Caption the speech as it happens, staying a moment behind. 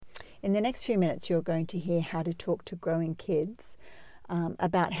In the next few minutes, you're going to hear how to talk to growing kids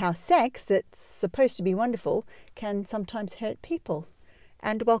about how sex, that's supposed to be wonderful, can sometimes hurt people.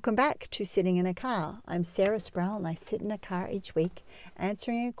 And welcome back to Sitting in a Car. I'm Sarah Sproul, and I sit in a car each week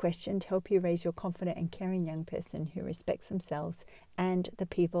answering a question to help you raise your confident and caring young person who respects themselves and the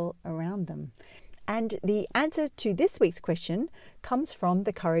people around them. And the answer to this week's question comes from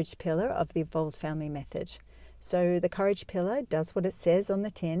the Courage Pillar of the Evolved Family Method. So the Courage Pillar does what it says on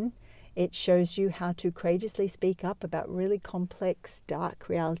the tin. It shows you how to courageously speak up about really complex, dark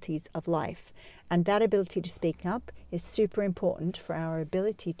realities of life. And that ability to speak up is super important for our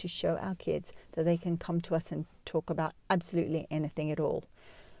ability to show our kids that they can come to us and talk about absolutely anything at all.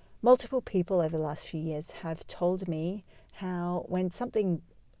 Multiple people over the last few years have told me how when something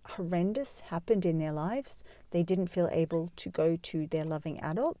horrendous happened in their lives, they didn't feel able to go to their loving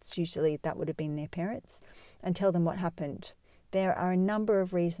adults, usually that would have been their parents, and tell them what happened. There are a number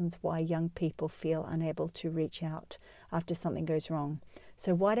of reasons why young people feel unable to reach out after something goes wrong.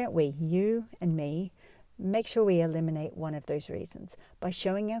 So why don't we, you and me, make sure we eliminate one of those reasons by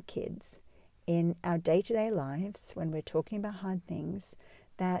showing our kids in our day-to-day lives, when we're talking about hard things,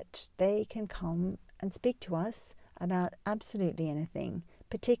 that they can come and speak to us about absolutely anything,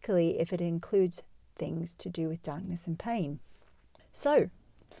 particularly if it includes things to do with darkness and pain. So,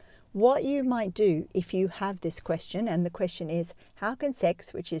 what you might do if you have this question, and the question is, how can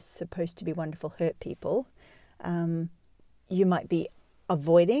sex, which is supposed to be wonderful, hurt people? You might be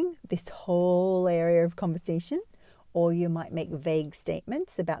avoiding this whole area of conversation, or you might make vague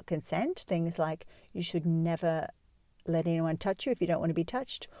statements about consent, things like you should never let anyone touch you if you don't want to be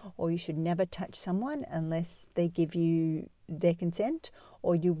touched, or you should never touch someone unless they give you their consent,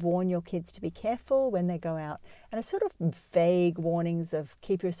 or you warn your kids to be careful when they go out. And it's sort of vague warnings of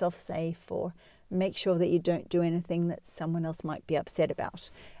keep yourself safe, or make sure that you don't do anything that someone else might be upset about.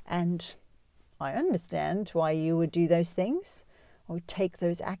 And I understand why you would do those things or take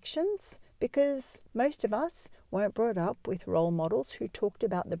those actions, because most of us weren't brought up with role models who talked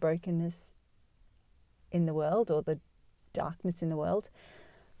about the brokenness in the world or the darkness in the world.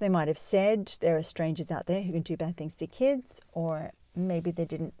 They might have said there are strangers out there who can do bad things to kids, or maybe they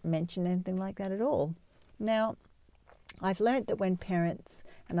didn't mention anything like that at all. Now, I've learned that when parents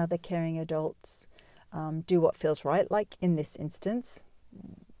and other caring adults do what feels right, like in this instance,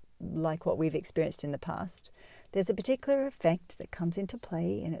 like what we've experienced in the past, there's a particular effect that comes into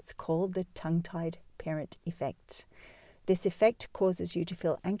play, and it's called the tongue-tied parent effect. This effect causes you to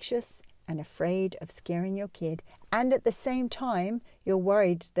feel anxious and afraid of scaring your kid, and at the same time you're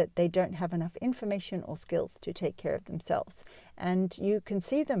worried that they don't have enough information or skills to take care of themselves, and you can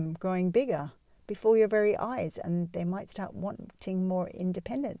see them growing bigger before your very eyes, and they might start wanting more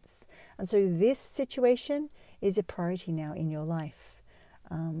independence. And so this situation is a priority now in your life,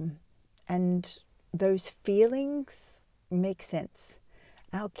 and those feelings make sense.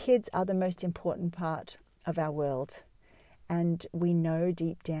 Our kids are the most important part of our world. And we know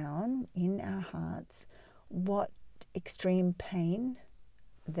deep down in our hearts what extreme pain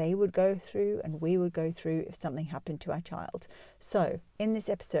they would go through and we would go through if something happened to our child. So in this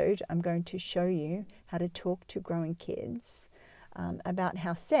episode, I'm going to show you how to talk to growing kids about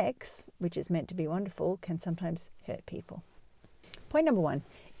how sex, which is meant to be wonderful, can sometimes hurt people. Point number one,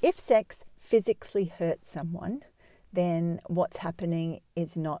 if sex physically hurts someone, then what's happening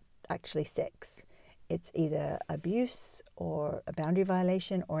is not actually sex. It's either abuse or a boundary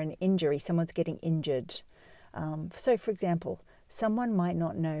violation or an injury. Someone's getting injured. So, for example, someone might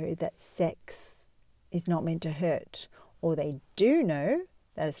not know that sex is not meant to hurt, or they do know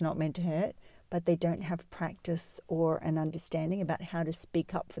that it's not meant to hurt, but they don't have practice or an understanding about how to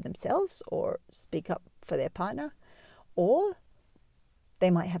speak up for themselves or speak up for their partner. Or they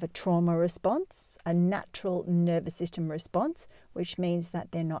might have a trauma response, a natural nervous system response, which means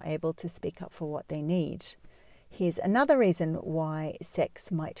that they're not able to speak up for what they need. Here's another reason why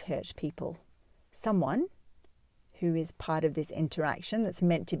sex might hurt people. Someone who is part of this interaction that's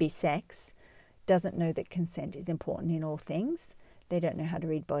meant to be sex doesn't know that consent is important in all things. They don't know how to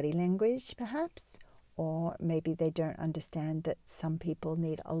read body language, perhaps, or maybe they don't understand that some people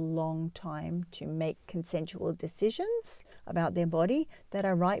need a long time to make consensual decisions about their body that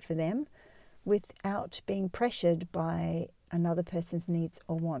are right for them without being pressured by another person's needs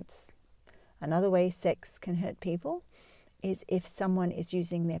or wants. Another way sex can hurt people is if someone is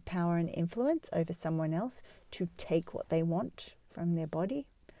using their power and influence over someone else to take what they want from their body,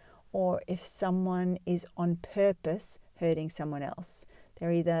 or if someone is on purpose hurting someone else.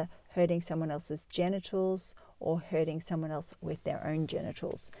 They're either hurting someone else's genitals or hurting someone else with their own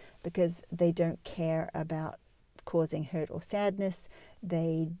genitals because they don't care about causing hurt or sadness.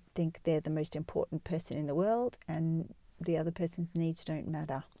 They think they're the most important person in the world and the other person's needs don't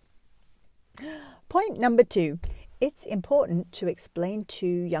matter. Point number 2, it's important to explain to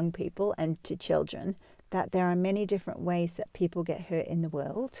young people and to children that there are many different ways that people get hurt in the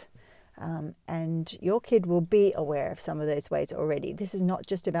world. And your kid will be aware of some of those ways already. This is not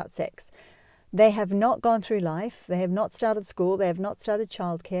just about sex. They have not gone through life, they have not started school, they have not started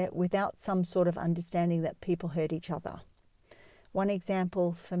childcare without some sort of understanding that people hurt each other. One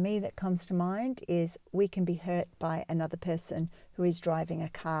example for me that comes to mind is we can be hurt by another person who is driving a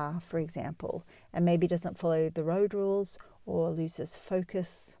car, for example, and maybe doesn't follow the road rules or loses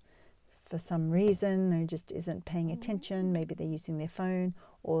focus for some reason or just isn't paying attention. Maybe they're using their phone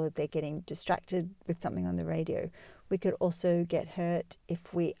or they're getting distracted with something on the radio. We could also get hurt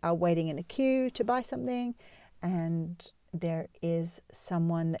if we are waiting in a queue to buy something and there is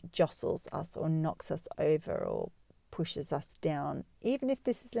someone that jostles us or knocks us over or pushes us down, even if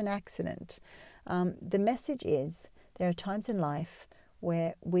this is an accident. The message is there are times in life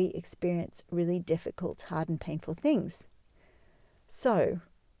where we experience really difficult, hard and painful things. So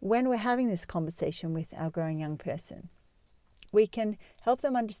when we're having this conversation with our growing young person, we can help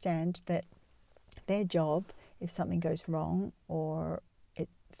them understand that their job, if something goes wrong or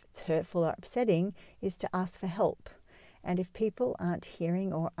it's hurtful or upsetting, is to ask for help. And if people aren't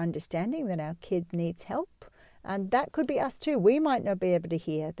hearing or understanding that our kid needs help, and that could be us too. We might not be able to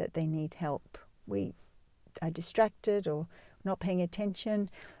hear that they need help. We are distracted or not paying attention.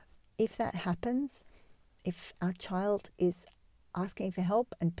 If that happens, if our child is asking for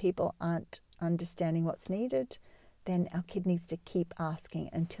help and people aren't understanding what's needed, then our kid needs to keep asking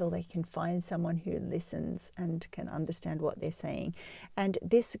until they can find someone who listens and can understand what they're saying. And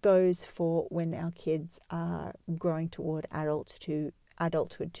this goes for when our kids are growing toward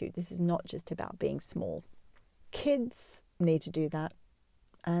adulthood too. This is not just about being small. Kids need to do that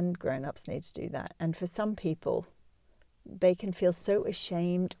and grown-ups need to do that. And for some people, they can feel so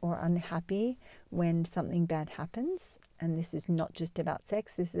ashamed or unhappy when something bad happens. And this is not just about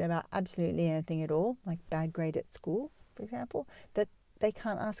sex. This is about absolutely anything at all, like bad grade at school, for example, that they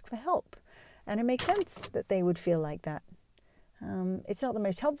can't ask for help. And it makes sense that they would feel like that. It's not the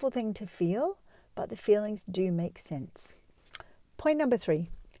most helpful thing to feel, but the feelings do make sense. Point number 3.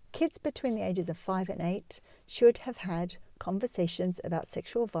 Kids between the ages of 5 and 8 should have had conversations about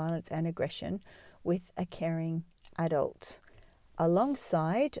sexual violence and aggression with a caring adult,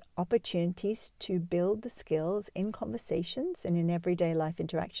 alongside opportunities to build the skills in conversations and in everyday life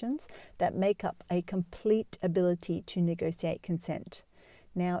interactions that make up a complete ability to negotiate consent.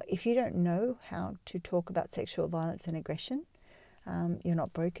 Now, if you don't know how to talk about sexual violence and aggression, you're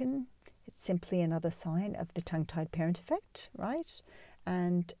not broken. It's simply another sign of the tongue-tied parent effect, right?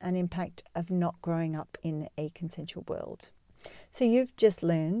 And an impact of not growing up in a consensual world. So you've just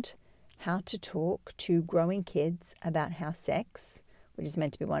learned how to talk to growing kids about how sex, which is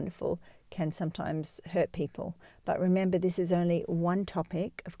meant to be wonderful, can sometimes hurt people. But remember, this is only one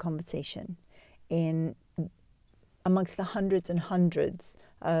topic of conversation amongst the hundreds and hundreds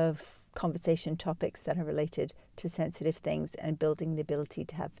of conversation topics that are related to sensitive things and building the ability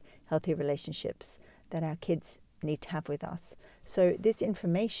to have healthy relationships that our kids need to have with us. So this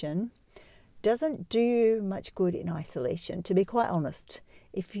information doesn't do you much good in isolation, to be quite honest.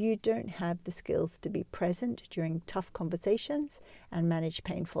 If you don't have the skills to be present during tough conversations and manage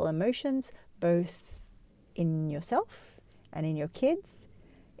painful emotions, both in yourself and in your kids,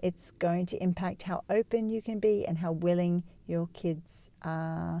 it's going to impact how open you can be and how willing your kids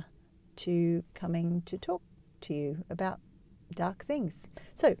are to coming to talk to you about dark things.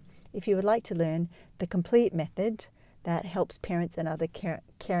 So if you would like to learn the complete method that helps parents and other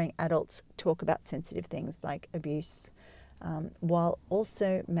caring adults talk about sensitive things like abuse, while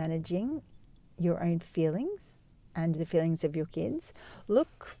also managing your own feelings and the feelings of your kids,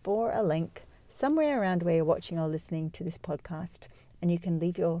 look for a link somewhere around where you're watching or listening to this podcast, and you can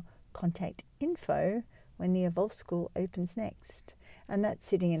leave your contact info when the Evolve School opens next. And that's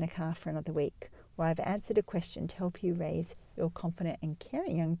Sitting in a Car for Another Week, where I've answered a question to help you raise your confident and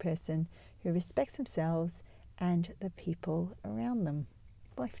caring young person who respects themselves and the people around them.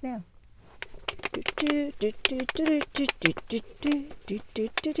 Bye for now. Damn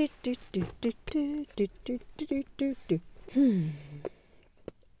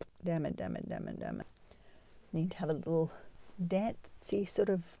it. Need to have a little dancey sort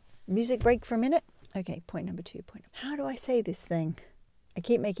of music break for a minute. Okay, point number 2. How do I say this thing? I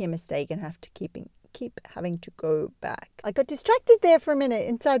keep making a mistake and have to keep having to go back. I got distracted there for a minute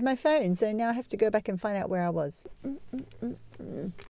inside my phone, so now I have to go back and find out where I was.